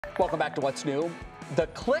Welcome back to What's New. The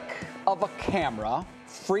click of a camera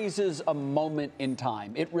freezes a moment in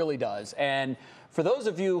time. It really does. And for those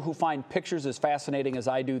of you who find pictures as fascinating as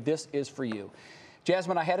I do, this is for you.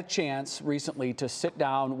 Jasmine, I had a chance recently to sit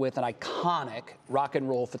down with an iconic rock and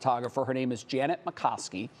roll photographer. Her name is Janet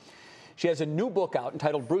Macoska. She has a new book out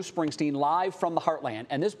entitled Bruce Springsteen, Live from the Heartland.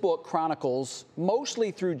 And this book chronicles,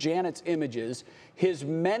 mostly through Janet's images, his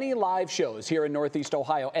many live shows here in Northeast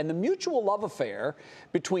Ohio and the mutual love affair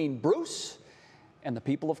between Bruce and the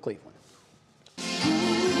people of Cleveland.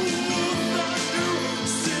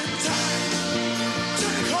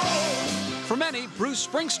 For many, Bruce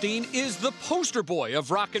Springsteen is the poster boy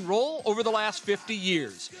of rock and roll over the last 50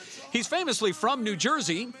 years. He's famously from New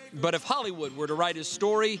Jersey, but if Hollywood were to write his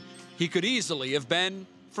story, he could easily have been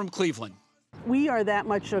from Cleveland. We are that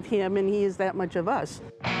much of him, and he is that much of us.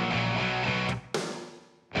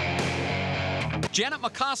 Janet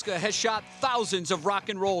Macoska has shot thousands of rock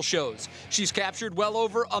and roll shows. She's captured well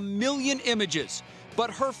over 1 million images. But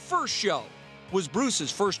her first show was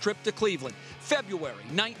Bruce's first trip to Cleveland, February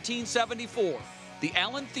 1974, the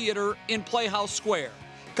Allen Theater in Playhouse Square.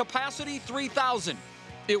 Capacity 3,000.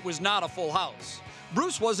 It was not a full house.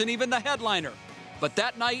 Bruce wasn't even the headliner. But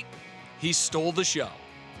that night, he stole the show.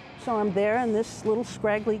 So I'm there, and this little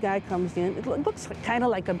scraggly guy comes in. It looks kind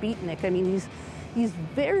of like a beatnik. I mean, he's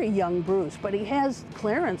very young Bruce, but he has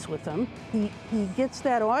Clarence with him. He gets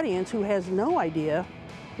that audience who has no idea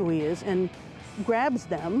who he is and grabs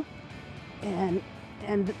them. And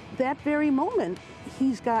that very moment,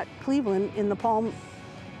 he's got Cleveland in the palm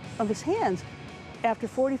of his hands. After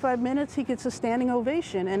 45 minutes, he gets a standing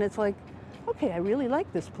ovation, and it's like, okay, I really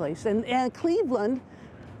like this place. And Cleveland,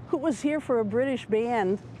 who was here for a British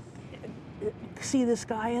band, see this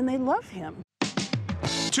guy, and they love him.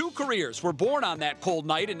 Two careers were born on that cold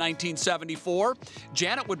night in 1974.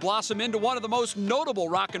 Janet would blossom into one of the most notable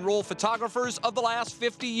rock and roll photographers of the last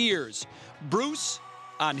 50 years. Bruce,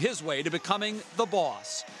 on his way to becoming the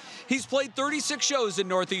boss. He's played 36 shows in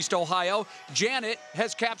Northeast Ohio. Janet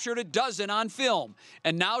has captured a dozen on film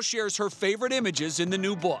and now shares her favorite images in the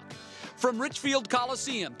new book. From Richfield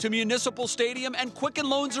Coliseum to Municipal Stadium and Quicken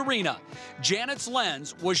Arena, Janet's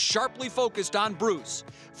lens was sharply focused on Bruce,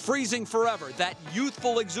 freezing forever that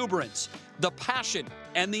youthful exuberance, the passion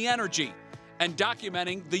and the energy, and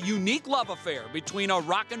documenting the unique love affair between a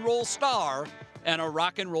rock and roll star and a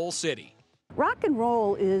rock and roll city. Rock and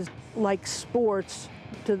roll is like sports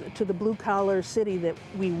to the blue-collar city that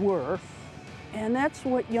we were, and that's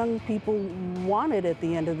what young people wanted at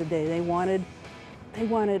the end of the day. They wanted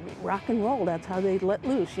rock and roll. That's how they let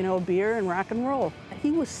loose, you know, beer and rock and roll.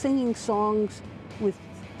 He was singing songs with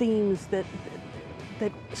themes that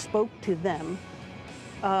spoke to them.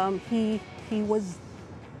 He was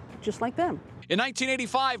just like them. In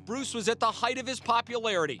 1985, Bruce was at the height of his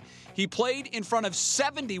popularity. He played in front of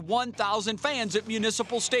 71,000 fans at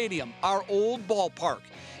Municipal Stadium, our old ballpark.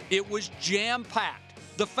 It was jam-packed.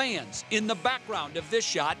 The fans in the background of this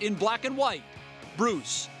shot in black and white.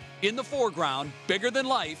 Bruce in the foreground, bigger than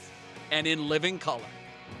life, and in living color.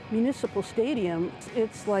 Municipal Stadium,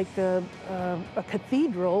 it's like a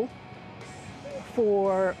cathedral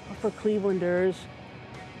for Clevelanders,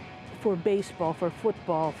 for baseball, for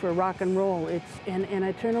football, for rock and roll. And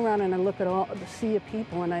I turn around and I look at all the sea of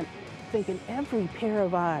people, and I'm thinking every pair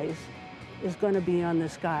of eyes is going to be on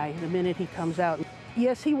this guy the minute he comes out.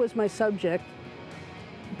 Yes, he was my subject,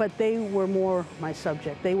 but they were more my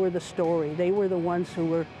subject. They were the story. They were the ones who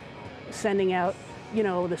were sending out, you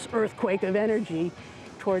know, this earthquake of energy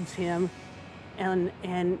towards him, and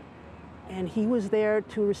he was there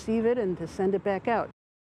to receive it and to send it back out.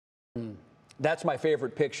 That's my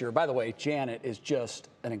favorite picture. By the way, Janet is just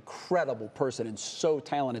an incredible person and so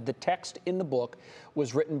talented. The text in the book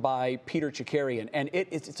was written by Peter Chikarian, and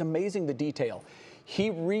it's amazing the detail.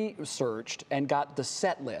 He researched and got the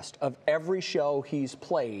set list of every show he's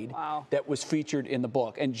played. Wow. That was featured in the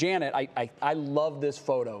book. And Janet, I love this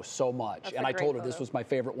photo so much. That's and I told her this was my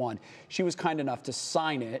favorite one. She was kind enough to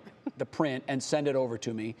sign it, the print, and send it over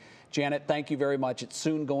to me. Janet, thank you very much. It's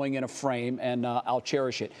soon going in a frame, and I'll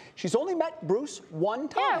cherish it. She's only met Bruce one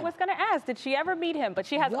time. Yeah, I was going to ask, did she ever meet him? But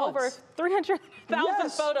she has over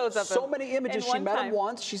 300,000 photos of him. So many images. She met him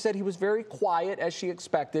once. She said he was very quiet, as she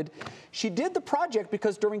expected. She did the project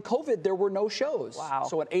because during COVID, there were no shows. Wow.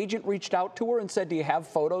 So an agent reached out to her and said, do you have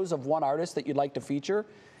photos of one artist that you'd like to feature?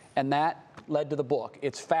 And that led to the book.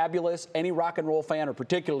 It's fabulous. Any rock and roll fan, or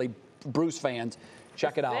particularly Bruce fans,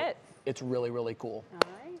 check it out. It's really, really cool. All right.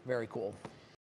 Very cool.